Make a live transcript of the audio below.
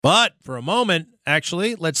But for a moment,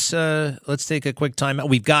 actually, let's take a quick time out.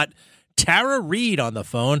 We've got Tara Reade on the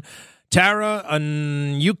phone. Tara,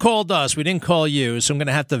 you called us. We didn't call you, so I'm going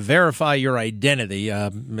to have to verify your identity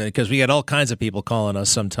because we get all kinds of people calling us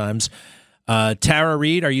sometimes. Tara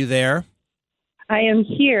Reade, are you there? I am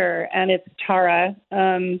here, and it's Tara.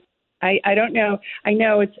 I don't know. I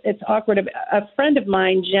know it's awkward. A friend of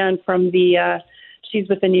mine, Jen, from she's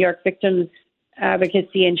with the New York Victims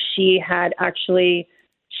Advocacy, and she's a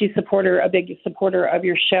big supporter of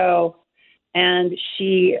your show, and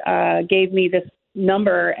she gave me this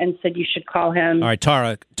number and said you should call him. All right,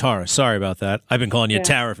 Tara, sorry about that. I've been calling you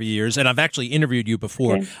Tara for years, and I've actually interviewed you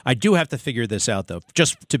before. Okay. I do have to figure this out, though,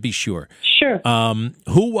 just to be sure. Sure.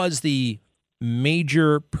 Who was the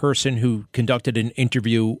major person who conducted an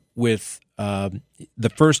interview with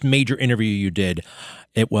the first major interview you did?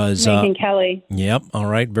 It was Megyn Kelly. Yep. All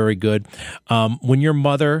right. Very good. When your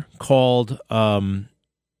mother called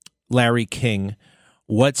Larry King,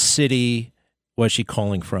 what city was she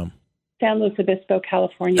calling from? San Luis Obispo,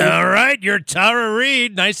 California. All right. You're Tara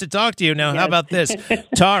Reade. Nice to talk to you. Now, How about this?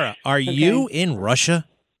 Tara, are you in Russia?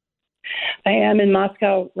 I am in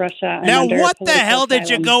Moscow, Russia. Now, what the hell did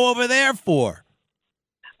you go over there for?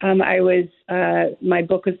 My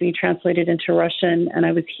book was being translated into Russian, and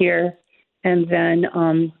I was here. And then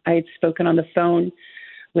I had spoken on the phone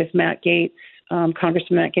with Matt Gaetz,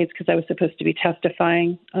 Congressman Matt Gaetz, because I was supposed to be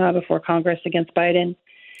testifying before Congress against Biden.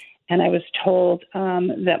 And I was told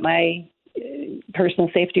that my personal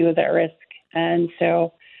safety was at risk. And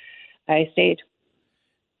so I stayed.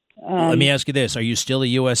 Let me ask you this. Are you still a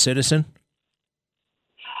U.S. citizen?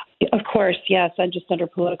 Of course, yes. I'm just under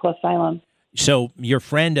political asylum. So your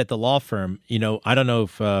friend at the law firm, I don't know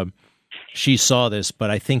if she saw this, but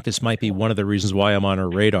I think this might be one of the reasons why I'm on her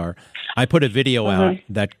radar. I put a video out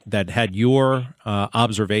that had your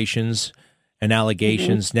observations and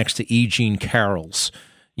allegations next to E. Jean Carroll's.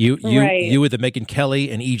 You with the Megyn Kelly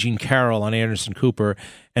and E. Jean Carroll on Anderson Cooper,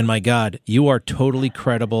 and my God, you are totally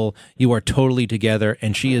credible. You are totally together,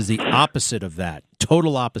 and she is the opposite of that,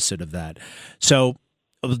 total opposite of that. So,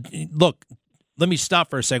 look, let me stop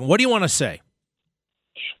for a second. What do you want to say?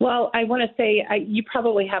 Well, I want to say you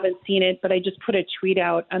probably haven't seen it, but I just put a tweet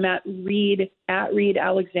out. I'm at Reade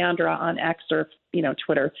Alexandra on X or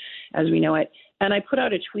Twitter, as we know it, and I put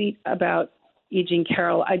out a tweet about E. Jean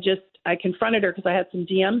Carroll. I confronted her because I had some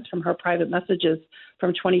DMs from her private messages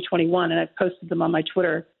from 2021, and I've posted them on my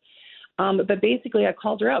Twitter. But basically, I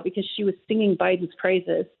called her out because she was singing Biden's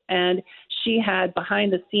praises, and she had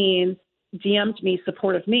behind the scenes DM'd me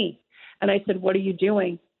support of me. And I said, "What are you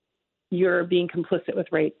doing? You're being complicit with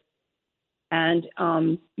rape." And,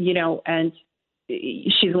 and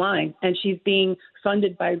she's lying. And she's being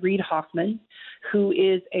funded by Reade Hoffman, who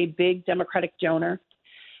is a big Democratic donor.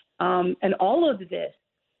 And all of this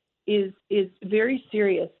is very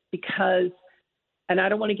serious because, and I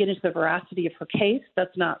don't want to get into the veracity of her case.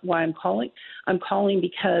 That's not why I'm calling. I'm calling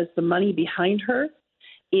because the money behind her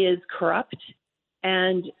is corrupt,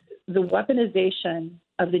 and the weaponization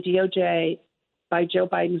of the DOJ by Joe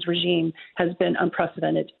Biden's regime has been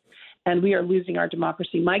unprecedented, and we are losing our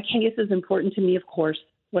democracy. My case is important to me, of course.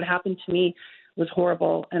 What happened to me was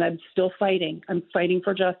horrible, and I'm still fighting. I'm fighting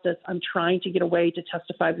for justice. I'm trying to get a way to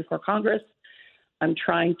testify before Congress. I'm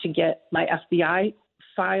trying to get my FBI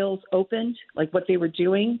files opened, like what they were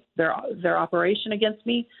doing, their operation against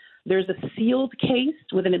me. There's a sealed case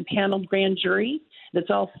with an impaneled grand jury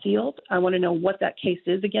that's all sealed. I want to know what that case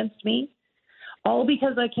is against me, all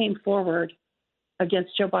because I came forward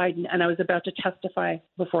against Joe Biden and I was about to testify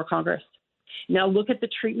before Congress. Now look at the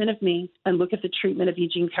treatment of me and look at the treatment of E.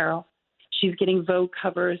 Jean Carroll. She's getting Vogue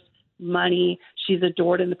covers, money. She's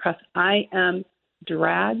adored in the press. I am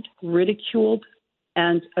dragged, ridiculed,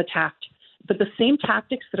 and attacked. But the same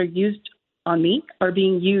tactics that are used on me are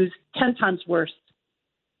being used 10 times worse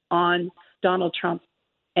on Donald Trump.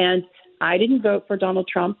 And I didn't vote for Donald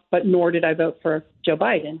Trump, but nor did I vote for Joe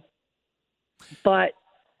Biden. But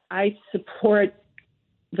I support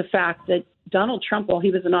the fact that Donald Trump, while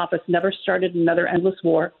he was in office, never started another endless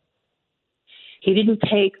war. He didn't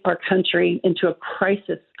take our country into a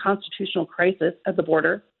crisis, constitutional crisis at the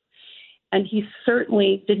border. And he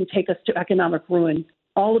certainly didn't take us to economic ruin.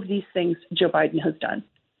 All of these things Joe Biden has done.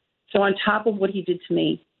 So on top of what he did to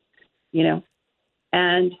me,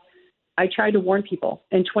 and I tried to warn people.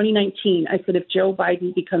 In 2019, I said, if Joe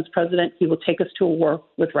Biden becomes president, he will take us to a war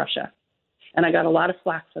with Russia. And I got a lot of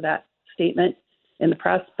flack for that statement in the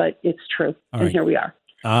press, but it's true. And here we are.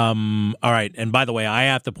 All right. And by the way, I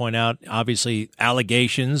have to point out, obviously,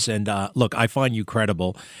 allegations. And look, I find you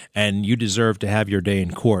credible and you deserve to have your day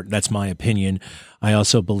in court. That's my opinion. I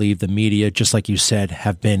also believe the media, just like you said,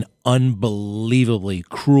 have been unbelievably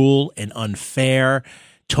cruel and unfair,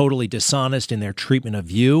 totally dishonest in their treatment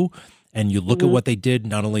of you. And you look at what they did,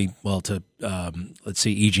 not only, well, to, let's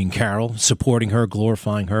see, E. Jean Carroll, supporting her,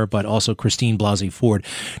 glorifying her, but also Christine Blasey Ford.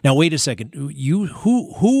 Now, wait a second.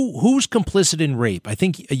 Who's complicit in rape? I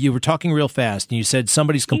think you were talking real fast, and you said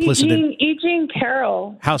somebody's complicit in... E. Jean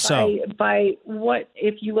Carroll. How so? By what,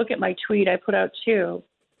 if you look at my tweet, I put out two.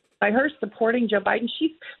 By her supporting Joe Biden,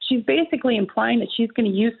 she's basically implying that she's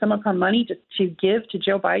going to use some of her money to give to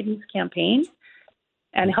Joe Biden's campaign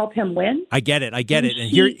and help him win. I get it.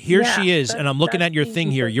 And here she is, and I'm looking at your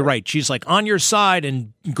thing here. You're right. She's like on your side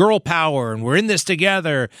and girl power, and we're in this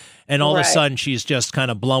together. And all of a sudden, she's just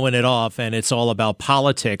kind of blowing it off, and it's all about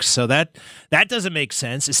politics. So that doesn't make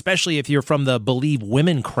sense, especially if you're from the Believe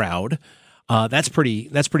Women crowd. That's pretty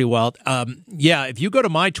wild. If you go to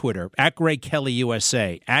my Twitter,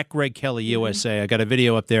 @GregKellyUSA, @GregKellyUSA, I got a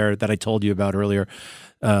video up there that I told you about earlier.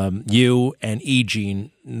 You and E.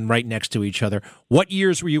 Jean right next to each other. What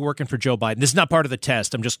years were you working for Joe Biden? This is not part of the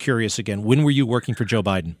test. I'm just curious again. When were you working for Joe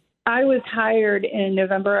Biden? I was hired in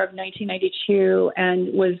November of 1992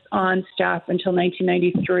 and was on staff until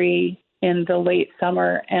 1993 in the late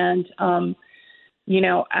summer. And, I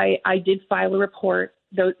did file a report.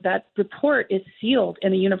 Though that report is sealed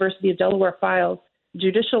in the University of Delaware files.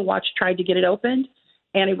 Judicial Watch tried to get it opened,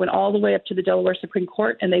 and it went all the way up to the Delaware Supreme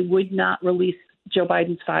Court, and they would not release Joe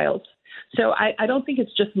Biden's files. So I don't think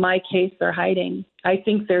it's just my case they're hiding. I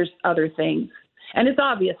think there's other things. And it's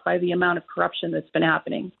obvious by the amount of corruption that's been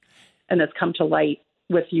happening and that's come to light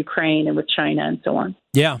with Ukraine and with China and so on.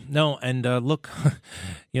 Yeah, no, and look,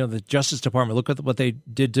 the Justice Department, look at what they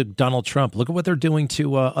did to Donald Trump. Look at what they're doing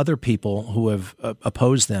to other people who have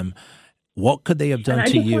opposed them. What could they have done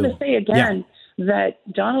to you? I just want to say again that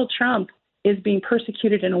Donald Trump is being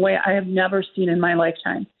persecuted in a way I have never seen in my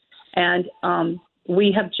lifetime. And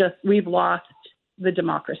we've lost the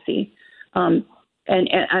democracy. And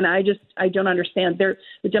I don't understand. The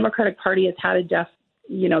Democratic Party has had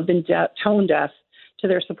been tone deaf to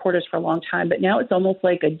their supporters for a long time, but now it's almost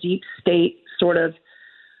like a deep state sort of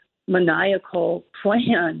maniacal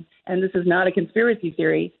plan. And this is not a conspiracy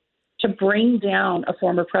theory to bring down a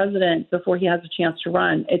former president before he has a chance to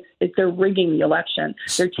run. They're rigging the election.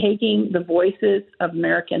 They're taking the voices of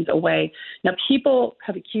Americans away. Now, people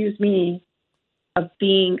have accused me of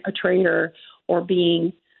being a traitor or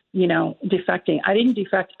being, defecting. I didn't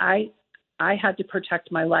defect. I had to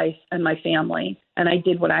protect my life and my family, and I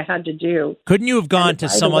did what I had to do. Couldn't you have gone to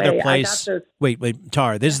some other place? Wait,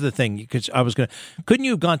 Tara, this is the thing, because couldn't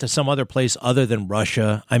you have gone to some other place other than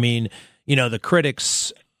Russia? I mean, the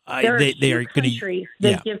critics, they are going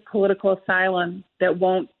to give political asylum that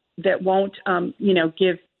won't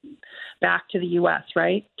give back to the U.S.,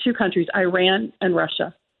 right? Two countries, Iran and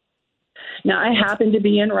Russia. Now, I happened to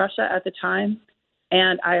be in Russia at the time,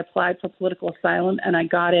 and I applied for political asylum, and I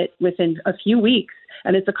got it within a few weeks.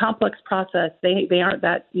 And it's a complex process. They aren't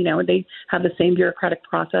that, they have the same bureaucratic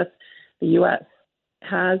process the U.S.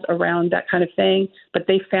 has around that kind of thing. But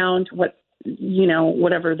they found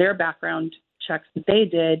whatever their background checks that they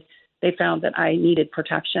did, they found that I needed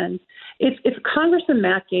protection. If Congressman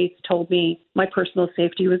Matt Gaetz told me my personal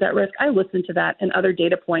safety was at risk, I listened to that and other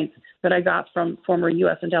data points that I got from former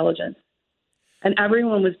U.S. intelligence. And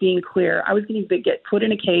everyone was being clear. I was going to get put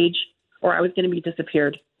in a cage or I was going to be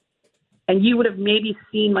disappeared. And you would have maybe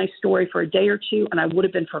seen my story for a day or two and I would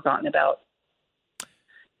have been forgotten about.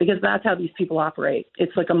 Because that's how these people operate.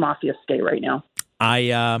 It's like a mafia state right now.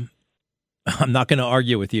 I'm not going to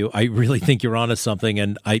argue with you. I really think you're onto something,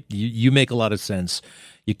 and you make a lot of sense.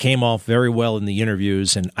 You came off very well in the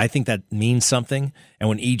interviews, and I think that means something. And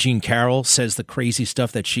when E. Jean Carroll says the crazy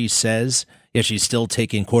stuff that she says, yet she's still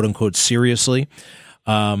taken "quote unquote" seriously.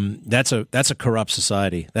 That's a corrupt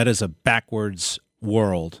society. That is a backwards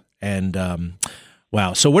world. And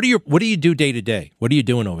wow. So what do you do day to day? What are you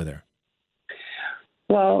doing over there?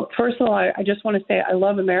 Well, first of all, I just want to say I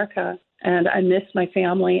love America, and I miss my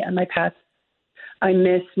family and my pets. I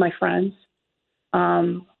miss my friends.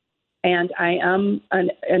 And I am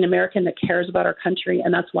an American that cares about our country,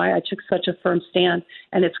 and that's why I took such a firm stand,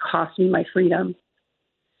 and it's cost me my freedom.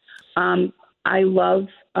 I love,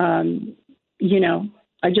 I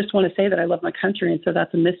just want to say that I love my country, and so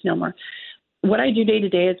that's a misnomer. What I do day to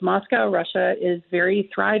day is Moscow, Russia is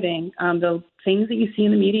very thriving. The things that you see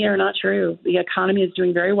in the media are not true. The economy is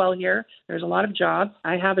doing very well here. There's a lot of jobs.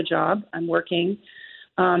 I have a job. I'm working.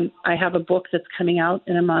 I have a book that's coming out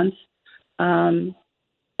in a month.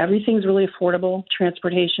 Everything's really affordable,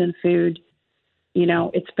 transportation, food.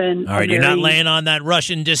 It's been all right. You're not laying on that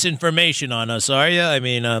Russian disinformation on us, are you? I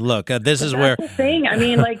mean, look, this is where the thing. I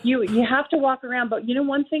mean, like you have to walk around. But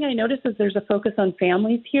one thing I noticed is there's a focus on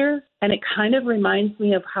families here, and it kind of reminds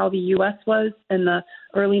me of how the U.S. was in the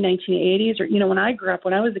early 1980s, or when I grew up,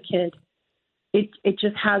 when I was a kid. It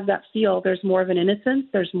just has that feel. There's more of an innocence.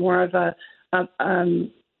 There's more of a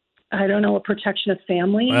protection of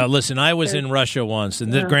family. Well, listen, I was in Russia once,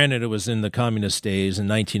 and granted, it was in the communist days in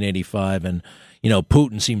 1985, and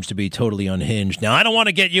Putin seems to be totally unhinged. Now, I don't want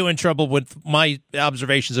to get you in trouble with my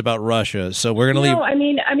observations about Russia, so we're going to leave. No, I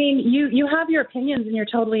mean, you have your opinions, and you're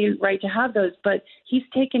totally right to have those. But he's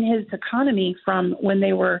taken his economy from when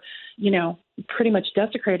they were, pretty much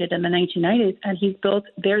desecrated in the 1990s, and he's built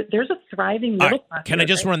there's a thriving middle class. Can I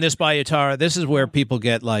just run this by you, Tara? This is where people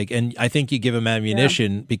get and I think you give him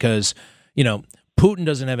ammunition because Putin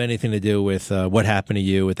doesn't have anything to do with what happened to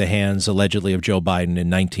you at the hands, allegedly, of Joe Biden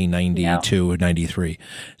in 1992 or 93.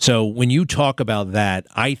 So when you talk about that,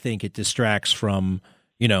 I think it distracts from,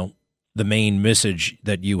 the main message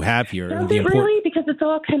that you have here. Does it really? Because it's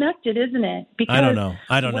all connected, isn't it? Because I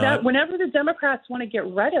don't know. Whenever the Democrats want to get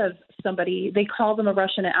rid of somebody, they call them a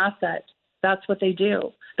Russian asset. That's what they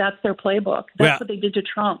do. That's their playbook. That's what they did to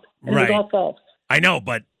Trump. And it was all false. I know,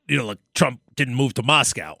 but look, Trump didn't move to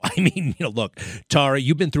Moscow. I mean, look, Tara,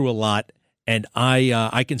 you've been through a lot, and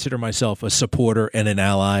I consider myself a supporter and an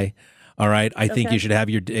ally. All right. I think you should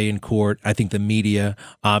have your day in court. I think the media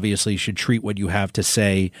obviously should treat what you have to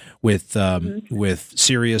say with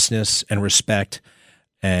seriousness and respect,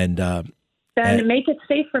 and make it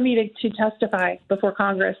safe for me to testify before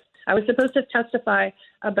Congress. I was supposed to testify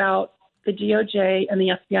about the DOJ and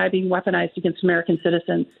the FBI being weaponized against American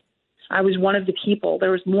citizens. I was one of the people.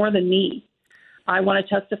 There was more than me. I want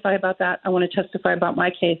to testify about that. I want to testify about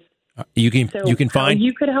my case. You can find how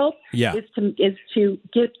you could help. Yeah. is to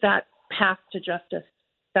get that path to justice.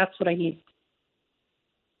 That's what I need.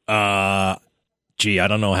 Gee, I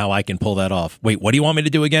don't know how I can pull that off. Wait, what do you want me to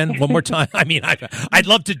do again? One more time? I mean, I'd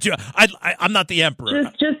love to do. I'm not the emperor.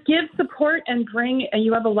 Just give support and bring. And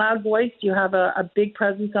you have a loud voice. You have a big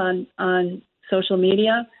presence on social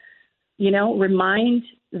media. Remind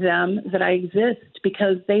them that I exist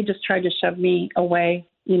because they just tried to shove me away.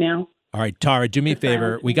 All right, Tara, do me a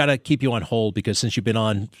favor. We got to keep you on hold because since you've been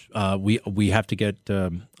on, we have to get.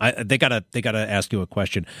 They gotta ask you a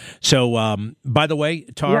question. So, by the way,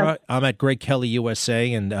 Tara, I'm at Greg Kelly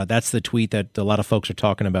USA, and that's the tweet that a lot of folks are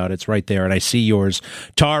talking about. It's right there, and I see yours.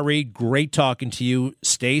 Tara Reade, great talking to you.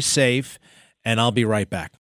 Stay safe, and I'll be right back.